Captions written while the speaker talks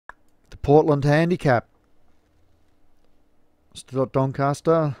Portland Handicap. Still at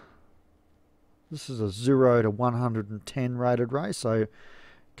Doncaster. This is a 0 to 110 rated race, so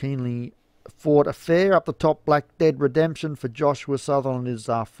keenly fought affair. Up the top, Black Dead Redemption for Joshua Sutherland is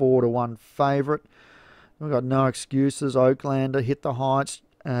 4 to 1 favourite. We've got No Excuses, Oaklander, Hit the Heights,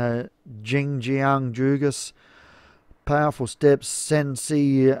 Jingjiang Jugas, Powerful Steps,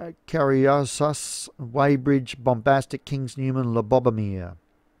 Sensi Cariosas, Weybridge, Bombastic, Kings Newman, Labobomir.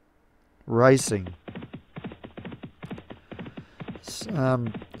 Racing.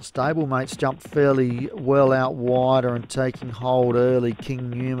 Stablemates jumped fairly well out wider and taking hold early.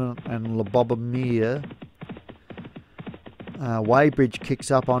 King Newman and Labobomir. Weybridge kicks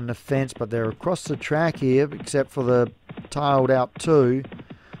up on the fence, but they're across the track here, except for the tailed out two.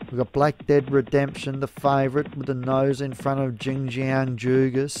 We've got Black Dead Redemption, the favourite, with the nose in front of Jingjiang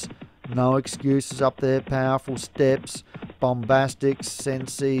Jugas. No Excuses up there. Powerful Steps, Bombastic,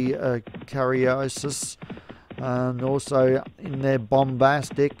 Sensi Cariosis. And also in there,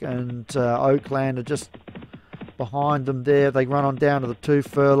 Bombastic and Oakland are just behind them there. They run on down to the 2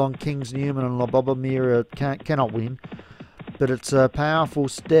 furlong. Kings Newman and Labobomir cannot win. But it's a Powerful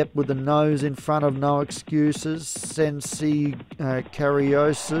Step with the nose in front of No Excuses, Sensi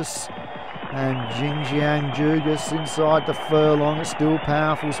Cariosis and Jingjiang Jugas inside the furlong. It's still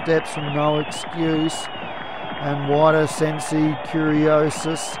Powerful Steps from No Excuse and wider Sensi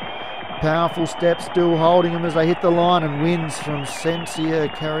Curiosus. Powerful Steps still holding them as they hit the line and wins from Sensia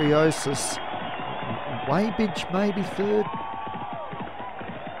Cariosis. Weybridge maybe third.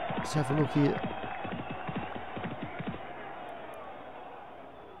 Let's have a look here.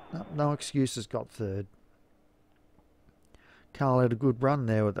 No Excuses got third. Carl had a good run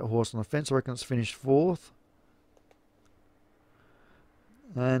there with that horse on the fence. I reckon it's finished fourth.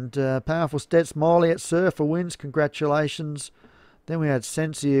 And Powerful Steps, Miley at Surfer wins. Congratulations. Then we had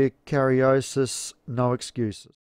Sensia Cariosis, No Excuses.